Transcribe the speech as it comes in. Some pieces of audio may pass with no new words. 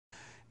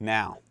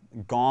Now,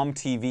 GOM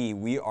TV,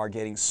 we are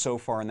getting so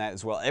far in that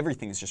as well.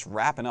 Everything is just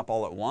wrapping up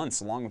all at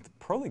once, along with the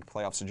Pro League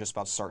playoffs are just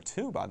about to start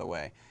too, by the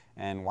way.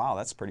 And wow,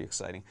 that's pretty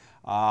exciting.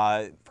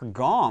 For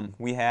GOM,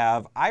 we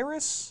have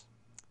Iris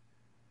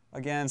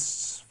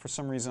against, for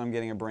some reason I'm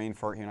getting a brain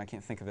fart here and I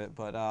can't think of it,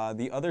 but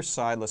the other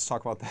side, let's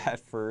talk about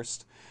that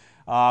first.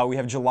 We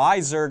have July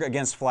Zerg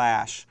against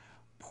Flash.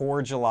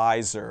 Poor July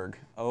Zerg.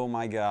 Oh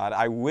my god.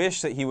 I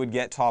wish that he would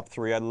get top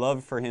 3. I'd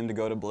love for him to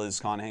go to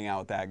BlizzCon, hang out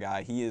with that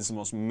guy. He is the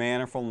most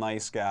mannerful,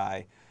 nice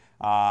guy,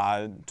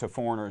 to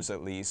foreigners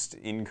at least,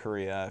 in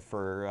Korea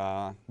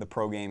for the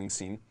pro gaming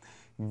scene.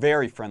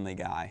 Very friendly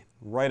guy.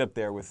 Right up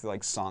there with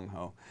like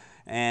Songho.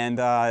 And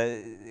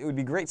it would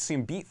be great to see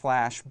him beat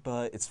Flash,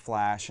 but it's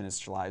Flash and it's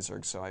July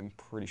Zerg, so I'm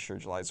pretty sure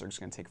July Zerg's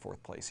going to take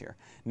 4th place here.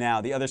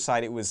 Now, the other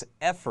side, it was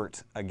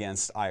Effort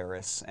against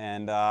Iris.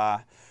 And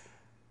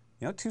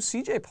you know, 2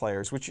 CJ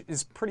players, which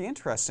is pretty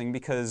interesting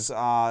because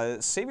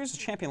Savior's a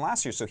champion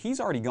last year, so he's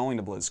already going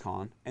to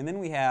BlizzCon. And then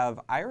we have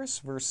Iris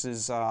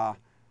versus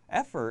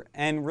Effort,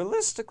 and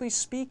realistically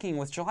speaking,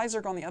 with July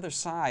Zerg on the other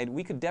side,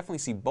 we could definitely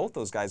see both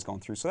those guys going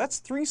through. So that's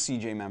 3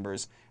 CJ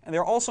members, and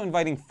they're also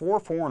inviting 4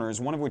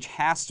 foreigners, one of which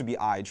has to be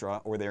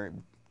Hydra, or they're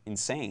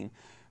insane.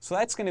 So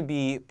that's going to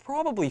be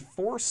probably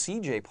 4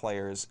 CJ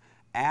players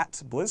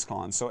at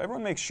BlizzCon. So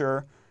everyone make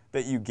sure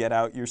that you get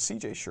out your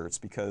CJ shirts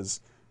because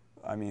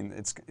I mean,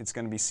 it's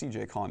going to be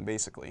CJCon,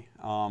 basically.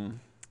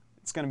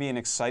 It's going to be an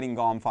exciting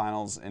GOM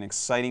Finals, an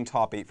exciting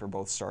top 8 for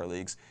both Star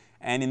Leagues.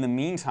 And in the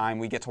meantime,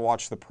 we get to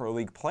watch the Pro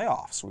League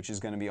playoffs, which is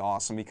going to be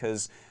awesome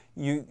because,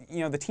 you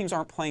know, the teams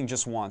aren't playing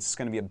just once. It's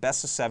going to be a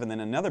best of 7,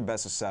 then another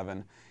best of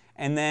 7.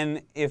 And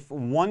then if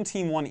one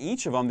team won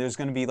each of them, there's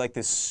going to be like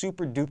this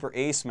super duper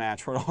ace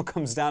match where it all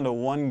comes down to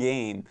one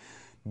game.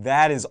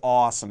 That is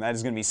awesome. That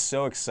is going to be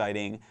so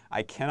exciting.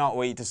 I cannot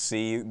wait to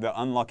see the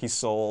unlucky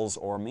souls,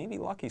 or maybe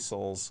lucky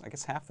souls, I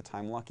guess half the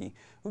time lucky,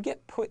 who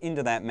get put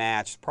into that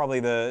match. Probably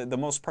the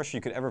most pressure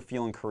you could ever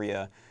feel in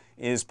Korea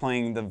is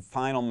playing the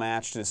final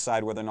match to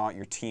decide whether or not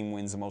your team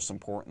wins the most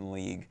important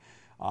league.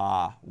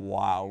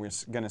 Wow, we're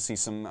going to see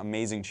some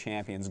amazing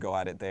champions go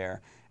at it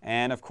there.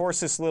 And of course,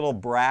 this little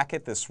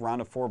bracket, this round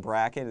of 4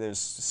 bracket, there's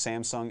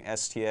Samsung,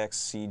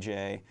 STX,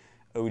 CJ,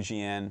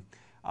 OGN.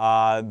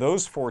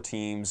 Those 4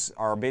 teams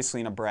are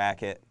basically in a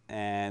bracket,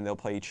 and they'll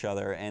play each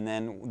other. And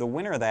then the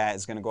winner of that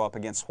is going to go up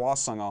against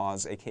Hwasong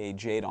Oz, a.k.a.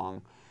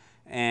 Jaedong.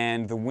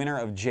 And the winner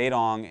of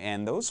Jaedong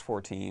and those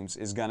 4 teams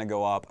is going to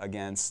go up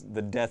against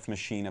the death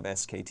machine of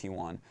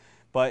SKT1.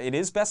 But it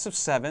is best of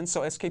 7,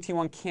 so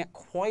SKT1 can't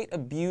quite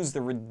abuse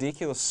the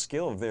ridiculous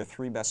skill of their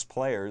 3 best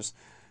players.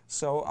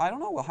 So I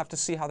don't know, we'll have to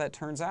see how that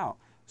turns out.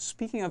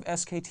 Speaking of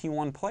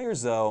SKT1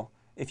 players, though,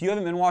 if you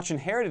haven't been watching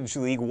Heritage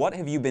League, what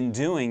have you been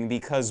doing?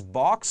 Because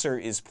Boxer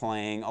is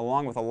playing,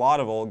 along with a lot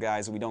of old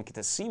guys that we don't get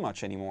to see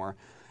much anymore.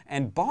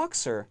 And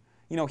Boxer,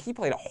 you know, he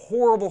played a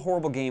horrible,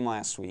 horrible game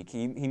last week.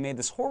 He made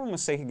this horrible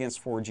mistake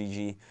against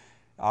 4GG.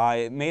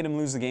 It made him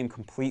lose the game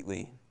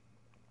completely.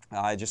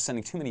 Just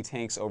sending too many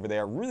tanks over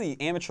there. Really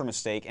amateur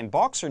mistake, and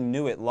Boxer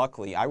knew it,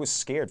 luckily. I was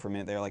scared for a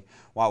minute. They were like,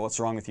 wow, what's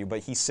wrong with you?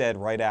 But he said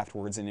right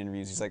afterwards in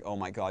interviews, he's like, oh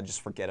my god,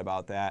 just forget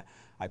about that.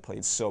 I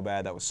played so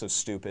bad. That was so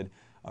stupid.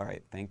 All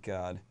right, thank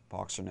God,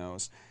 Boxer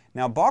knows.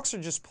 Now, Boxer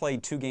just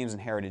played 2 games in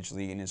Heritage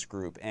League in his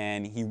group,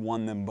 and he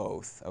won them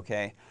both,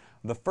 okay?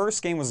 The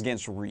first game was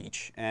against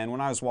Reach, and when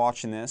I was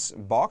watching this,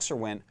 Boxer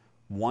went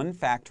 1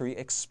 factory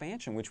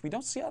expansion, which we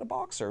don't see out of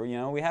Boxer. You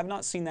know, we have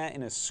not seen that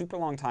in a super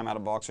long time out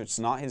of Boxer. It's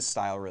not his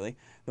style, really.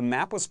 The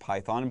map was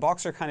Python, and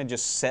Boxer kind of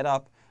just set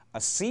up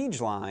a siege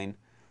line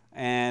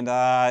and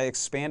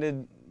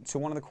expanded to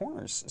one of the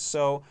corners.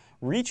 So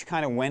Reach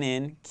kind of went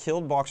in,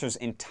 killed Boxer's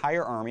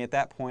entire army. At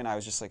that point, I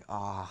was just like,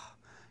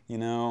 you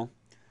know,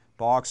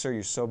 Boxer,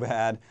 you're so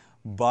bad.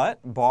 But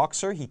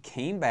Boxer, he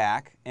came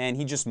back, and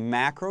he just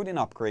macroed and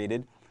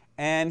upgraded,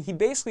 and he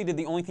basically did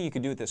the only thing you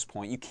could do at this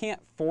point. You can't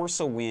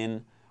force a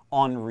win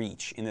on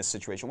Reach in this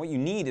situation. What you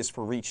need is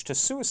for Reach to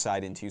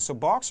suicide into you. So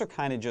Boxer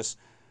kind of just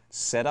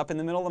set up in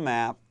the middle of the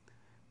map,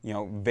 you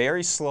know,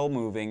 very slow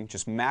moving,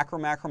 just macro,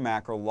 macro,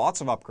 macro,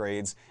 lots of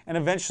upgrades, and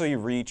eventually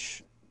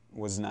Reach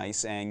was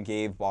nice and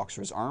gave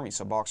Boxer his army.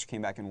 So Boxer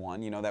came back and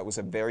won. You know, that was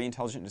a very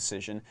intelligent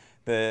decision.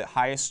 The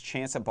highest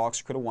chance that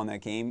Boxer could have won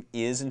that game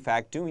is, in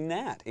fact, doing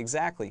that.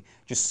 Exactly.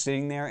 Just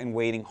sitting there and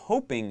waiting,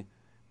 hoping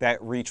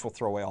that Reach will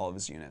throw away all of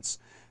his units.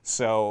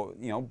 So,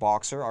 you know,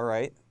 Boxer, all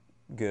right,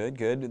 good,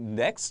 good.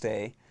 Next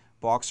day,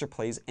 Boxer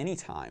plays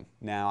Anytime.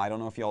 Now, I don't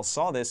know if y'all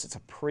saw this. It's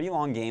a pretty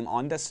long game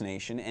on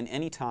Destination, and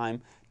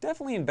Anytime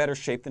definitely in better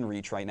shape than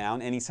Reach right now.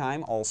 And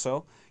Anytime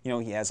also, you know,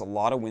 he has a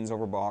lot of wins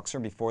over Boxer.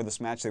 Before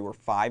this match, they were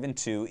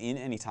 5-2 in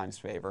Anytime's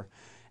favor.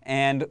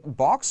 And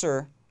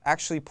Boxer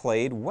actually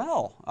played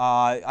well.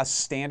 A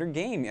standard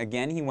game.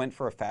 Again, he went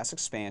for a fast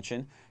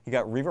expansion. He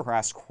got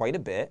re-harassed quite a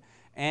bit.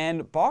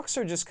 And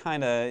Boxer just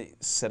kind of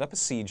set up a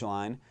siege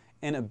line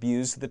and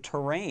abused the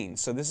terrain.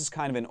 So this is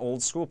kind of an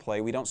old school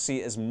play. We don't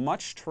see as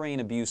much terrain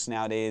abuse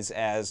nowadays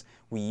as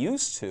we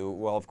used to.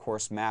 Well, of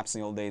course, maps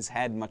in the old days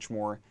had much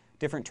more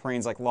different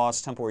terrains like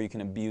Lost Temple where you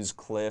can abuse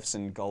cliffs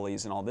and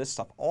gullies and all this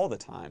stuff all the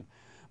time.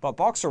 But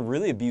Boxer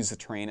really abused the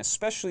terrain,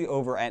 especially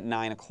over at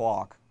 9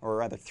 o'clock, or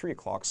rather 3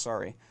 o'clock,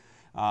 sorry.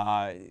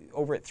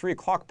 Over at 3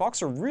 o'clock,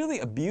 Boxer really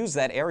abused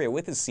that area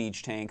with his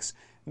siege tanks,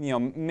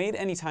 made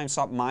Anytime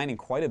stop mining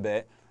quite a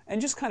bit, and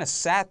just kind of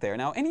sat there.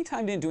 Now,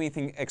 Anytime didn't do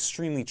anything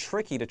extremely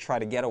tricky to try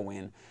to get a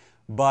win,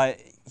 but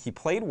he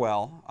played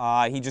well.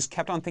 He just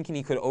kept on thinking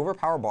he could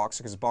overpower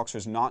Boxer because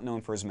Boxer's not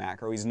known for his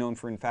macro. He's known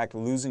for, in fact,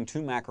 losing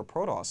 2 macro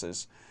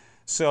Protosses.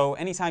 So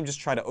Anytime just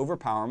tried to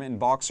overpower him, and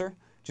Boxer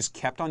just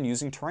kept on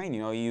using terrain. He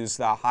used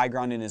the high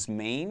ground in his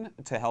main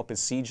to help his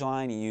siege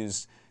line. He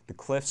used the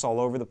cliffs all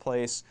over the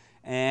place.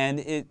 And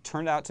it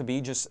turned out to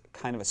be just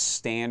kind of a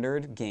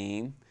standard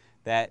game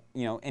that,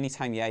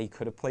 Anytime, yeah, he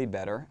could have played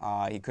better.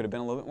 He could have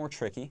been a little bit more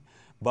tricky.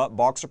 But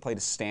Boxer played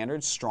a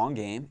standard, strong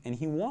game, and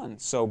he won.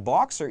 So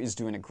Boxer is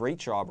doing a great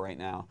job right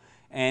now.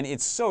 And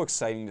it's so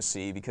exciting to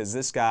see because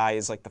this guy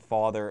is like the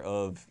father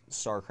of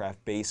StarCraft,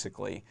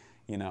 basically.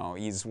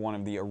 He's one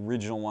of the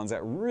original ones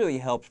that really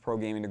helped pro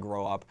gaming to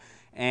grow up.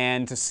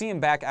 And to see him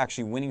back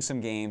actually winning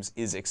some games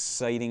is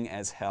exciting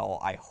as hell.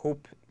 I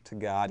hope to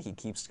God he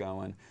keeps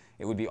going.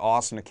 It would be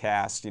awesome to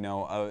cast,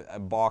 a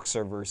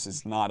Boxer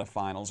versus not a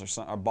finals,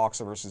 or a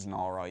Boxer versus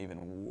Nara even.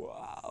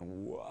 Wow.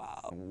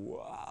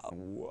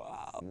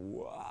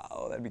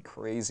 That'd be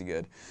crazy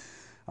good.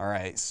 All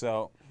right,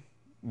 so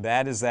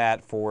that is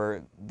that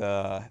for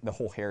the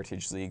whole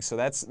Heritage League. So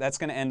that's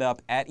going to end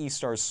up at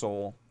eStars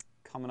Seoul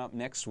coming up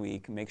next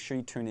week. Make sure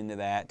you tune into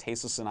that.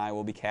 Tasteless and I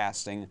will be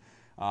casting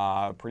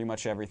pretty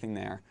much everything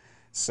there.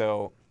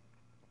 So,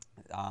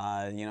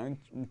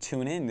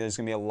 tune in. There's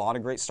going to be a lot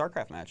of great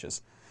StarCraft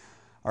matches.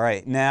 All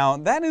right, now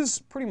that is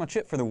pretty much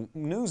it for the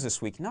news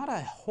this week. Not a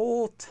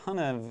whole ton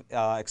of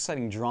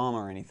exciting drama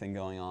or anything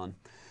going on.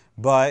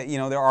 But,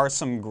 there are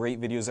some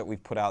great videos that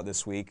we've put out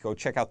this week. Go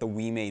check out the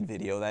We Made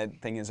video. That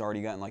thing has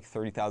already gotten like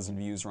 30,000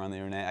 views around the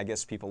internet. I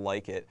guess people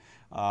like it.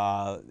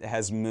 It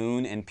has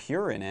Moon and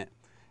Pure in it.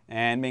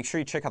 And make sure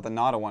you check out the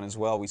Nada one as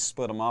well. We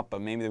split them up,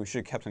 but maybe we should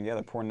have kept them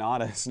together. Poor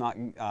Nada is not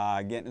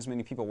getting as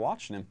many people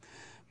watching him.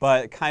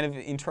 But kind of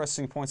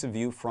interesting points of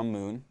view from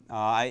Moon.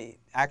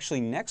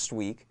 Actually, next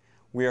week,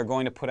 we are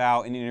going to put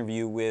out an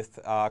interview with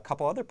a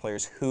couple other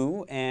players,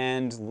 Hu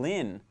and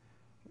Lin,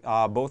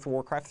 both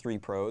Warcraft 3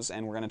 pros,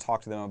 and we're going to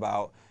talk to them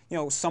about,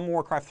 some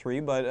Warcraft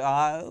 3, but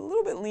a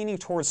little bit leaning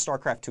towards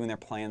StarCraft 2 and their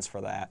plans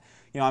for that.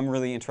 I'm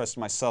really interested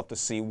myself to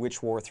see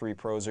which War 3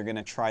 pros are going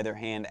to try their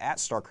hand at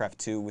StarCraft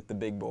 2 with the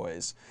big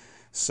boys.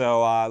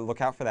 So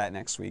look out for that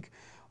next week.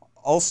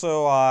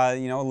 Also, a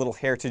little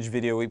Heritage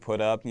video we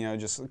put up,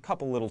 just a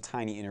couple little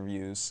tiny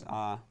interviews.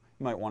 You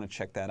might want to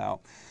check that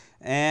out.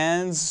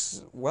 And,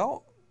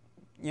 well,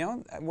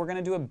 we're going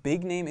to do a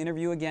big name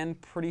interview again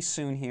pretty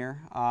soon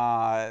here.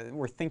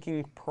 We're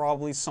thinking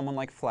probably someone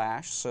like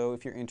Flash, so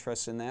if you're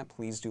interested in that,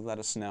 please do let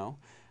us know.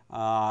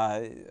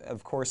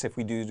 Of course, if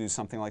we do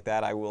something like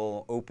that, I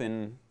will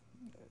open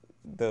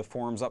the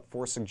forums up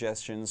for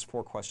suggestions,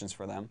 for questions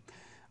for them.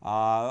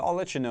 I'll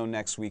let you know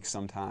next week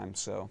sometime,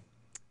 so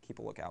keep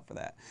a lookout for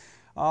that.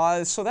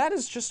 So that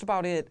is just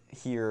about it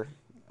here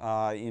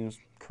in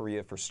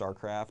Korea for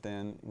StarCraft,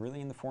 and really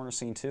in the foreigner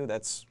scene too.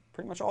 That's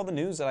pretty much all the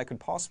news that I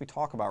could possibly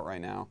talk about right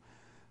now.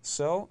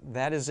 So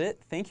that is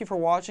it. Thank you for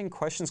watching.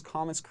 Questions,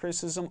 comments,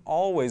 criticism,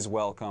 always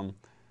welcome.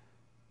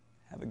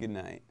 Have a good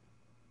night.